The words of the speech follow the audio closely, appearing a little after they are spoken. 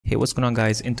Hey, what's going on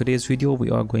guys? In today's video we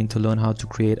are going to learn how to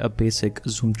create a basic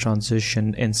zoom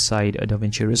transition inside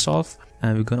DaVinci Resolve,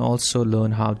 and we're going to also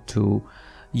learn how to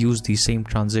use the same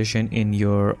transition in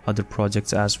your other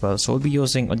projects as well. So we'll be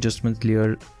using adjustment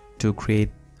layer to create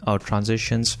our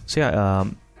transitions. So yeah,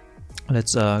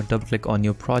 let's double click on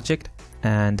your project,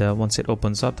 and once it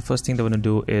opens up, the first thing that we're going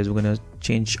to do is we're going to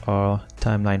change our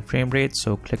timeline frame rate.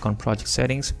 So click on project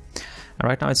settings.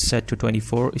 Right now it's set to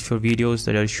 24. If your videos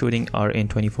that are shooting are in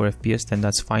 24 FPS, then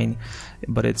that's fine,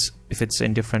 but if it's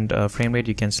in different frame rate,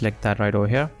 you can select that right over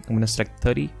here. I'm going to select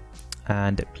 30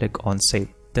 and click on save.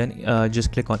 Then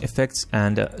just click on effects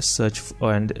and search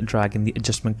for and drag in the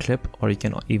adjustment clip, or you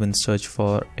can even search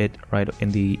for it right in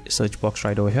the search box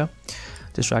right over here.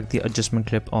 Just drag the adjustment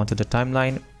clip onto the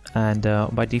timeline, and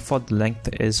by default the length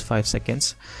is 5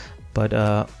 seconds, but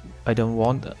I don't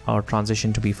want our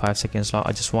transition to be 5 seconds long.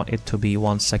 I just want it to be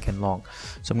 1 second long.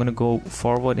 So I'm going to go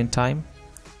forward in time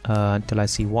until I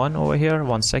see 1 over here,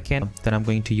 1 second. Then I'm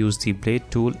going to use the blade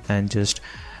tool and just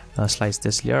slice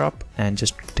this layer up and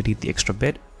just delete the extra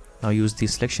bit. Now use the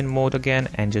selection mode again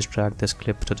and just drag this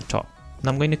clip to the top.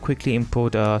 Now I'm going to quickly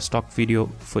import stock video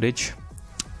footage.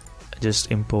 Just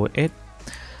import it,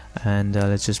 and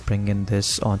let's just bring in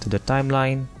this onto the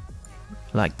timeline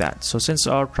like that. So since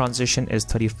our transition is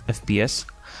 30 FPS,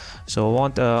 so I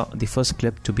want the first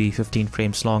clip to be 15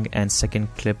 frames long and second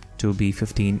clip to be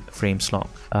 15 frames long,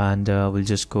 and we'll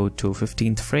just go to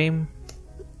 15th frame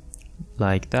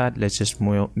like that. Let's just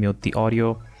mute the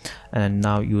audio, and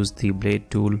now use the blade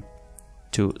tool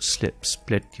to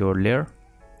split your layer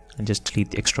and just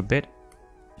delete the extra bit.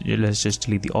 Let's just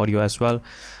delete the audio as well.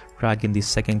 Drag in the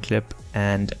second clip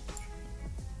and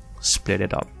split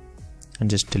it up and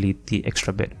just delete the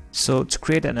extra bit. So to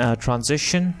create a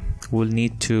transition, we'll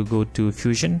need to go to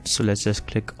Fusion. So let's just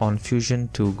click on Fusion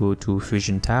to go to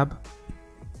Fusion tab,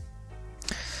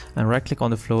 and right click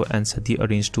on the flow and set the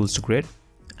arrange tools to grid.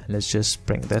 And let's just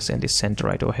bring this in the center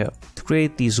right over here. To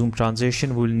create the zoom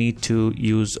transition, we'll need to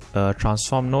use a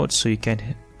transform node. So you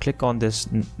can click on this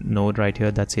node right here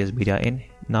that says media in.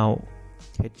 Now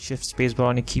hit shift spacebar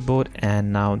on your keyboard,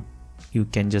 and now you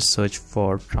can just search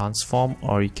for transform,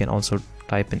 or you can also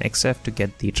type in XF to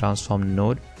get the transform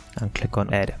node and click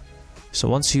on add. So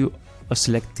once you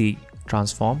select the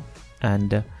transform,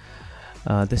 and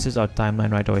this is our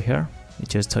timeline right over here,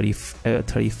 which is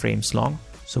 30 frames long.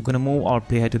 So we're going to move our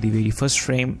playhead to the very first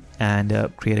frame and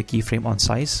create a keyframe on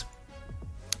size.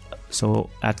 So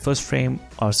at first frame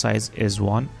our size is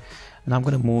 1, and I'm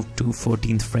going to move to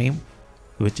 14th frame,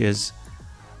 which is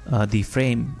the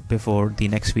frame before the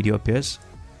next video appears,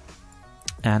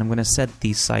 and I'm going to set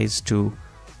the size to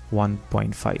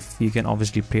 1.5. You can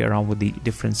obviously play around with the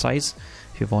different size.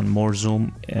 If you want more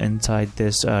zoom inside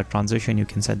this transition, you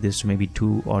can set this to maybe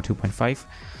 2 or 2.5.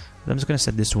 I'm just going to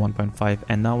set this to 1.5,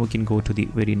 and now we can go to the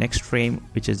very next frame,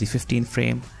 which is the 15th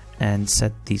frame, and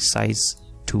set the size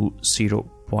to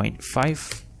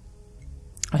 0.5.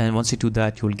 and once you do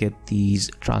that, you'll get these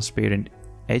transparent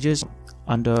edges.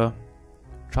 Under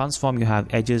transform you have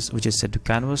edges, which is set to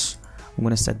canvas. I'm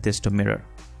going to set this to mirror,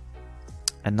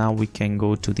 and now we can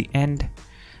go to the end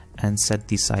and set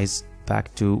the size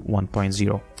back to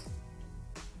 1.0.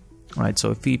 Alright,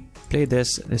 so if we play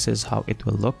this is how it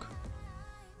will look.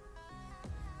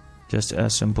 Just a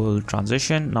simple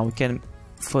transition. Now we can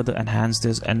further enhance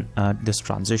this and this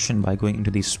transition by going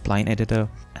into the spline editor,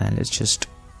 and let's just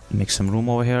make some room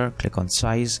over here. Click on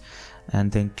size,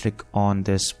 and then click on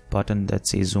this button that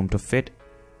says zoom to fit.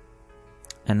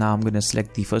 And now I'm going to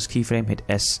select the first keyframe, hit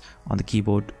S on the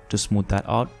keyboard to smooth that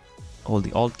out. Hold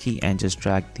the Alt key and just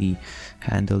drag the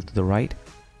handle to the right,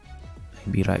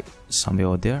 maybe right somewhere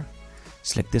over there.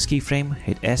 Select this keyframe,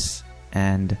 hit S,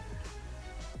 and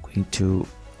I'm going to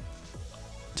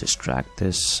just drag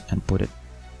this and put it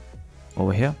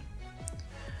over here.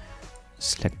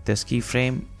 Select this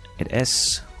keyframe, hit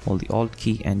S, hold the Alt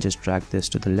key and just drag this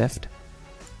to the left.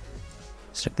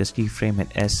 Select this keyframe,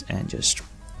 hit S, and just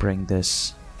bring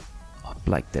this up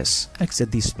like this.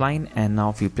 Exit the spline, and now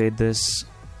if you play this,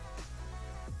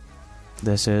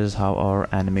 this is how our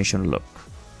animation will look.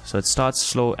 So it starts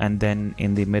slow, and then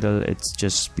in the middle it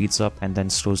just speeds up and then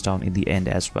slows down in the end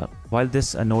as well. While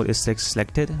this node is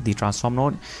selected, the transform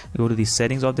node, go to the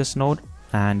settings of this node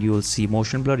and you will see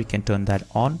motion blur. You can turn that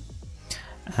on,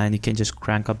 and you can just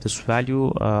crank up this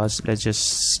value. So let's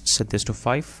just set this to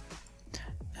 5,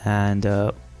 and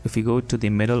if we go to the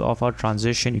middle of our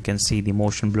transition, you can see the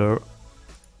motion blur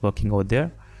working over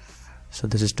there. So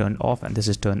this is turned off and this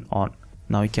is turned on.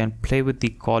 Now you can play with the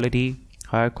quality.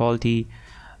 Higher quality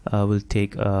will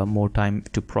take more time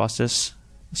to process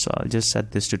So I'll just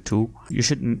set this to 2. You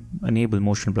should enable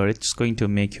motion blur. It's going to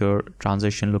make your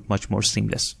transition look much more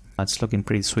seamless. It's looking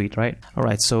pretty sweet, right? All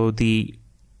right, so the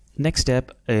next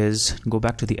step is go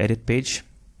back to the edit page,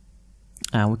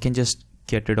 and we can just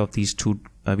get rid of these 2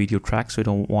 video tracks. We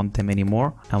don't want them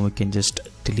anymore, and we can just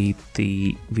delete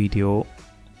the video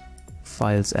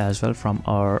files as well from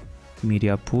our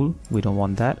media pool. We don't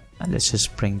want that, and let's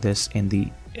just bring this in the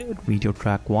video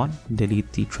track 1,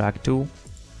 delete the track 2,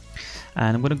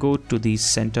 and I'm going to go to the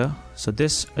center. So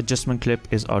this adjustment clip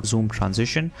is our zoom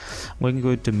transition. I'm going to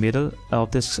go to middle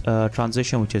of this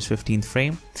transition, which is 15th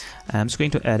frame, and I'm just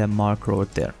going to add a marker over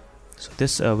there. So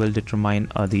this will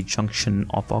determine the junction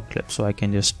of our clip. So I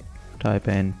can just type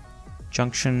in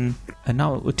junction, and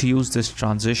now to use this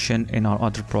transition in our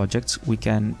other projects,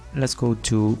 let's go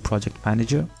to project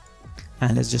manager,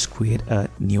 and let's just create a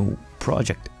new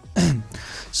project.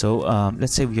 So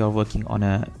let's say we are working on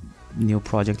a new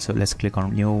project, so let's click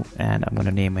on new, and I'm going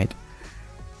to name it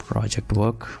project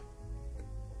work.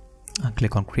 I'll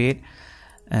click on create,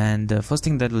 and the first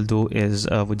thing that we'll do is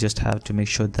we just have to make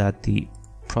sure that the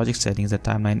project settings, the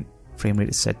timeline frame rate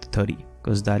is set to 30,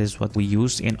 because that is what we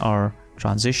used in our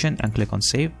transition, and click on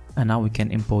save. And now we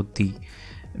can import the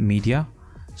media.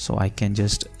 So I can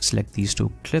just select these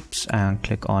 2 clips and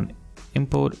click on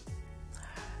import.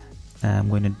 I'm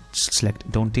going to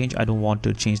select don't change. I don't want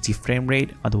to change the frame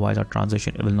rate, otherwise our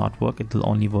transition will not work. It will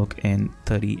only work in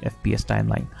 30 FPS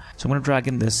timeline. So I'm going to drag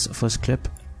in this first clip,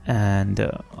 and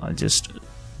I'll just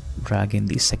drag in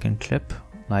the second clip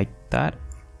like that.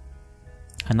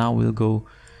 And now we'll go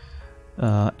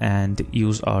and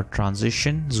use our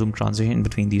transition, zoom transition in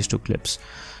between these 2 clips.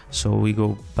 So we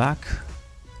go back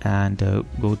and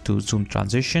go to zoom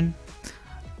transition,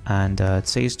 and it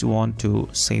says to want to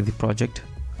save the project.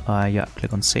 Yeah,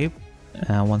 click on save.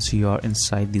 Once you are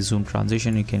inside the zoom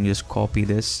transition, you can just copy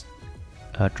this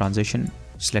transition,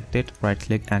 select it, right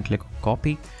click and click on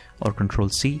copy, or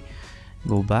Ctrl C,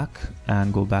 go back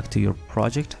and go back to your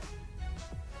project,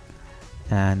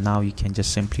 and now you can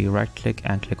just simply right click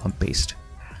and click on paste.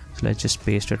 So let's just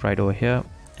paste it right over here,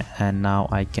 and now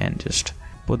I can just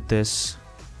put this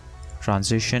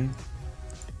transition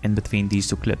in between these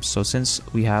 2 clips. So since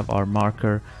we have our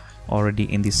marker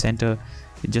already in the center,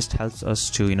 it just helps us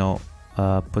to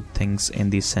put things in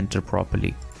the center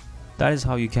properly. That is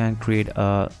how you can create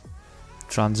a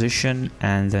transition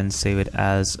and then save it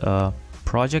as a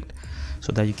project,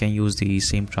 so that you can use the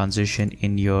same transition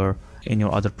in your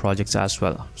other projects as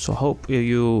well. So hope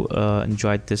you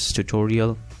enjoyed this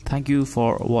tutorial. Thank you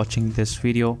for watching this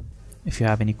video. If you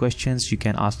have any questions, you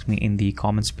can ask me in the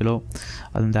comments below.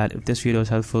 Other than that, if this video is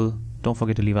helpful, don't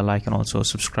forget to leave a like and also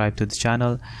subscribe to the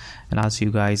channel, and I'll see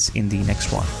you guys in the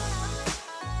next one.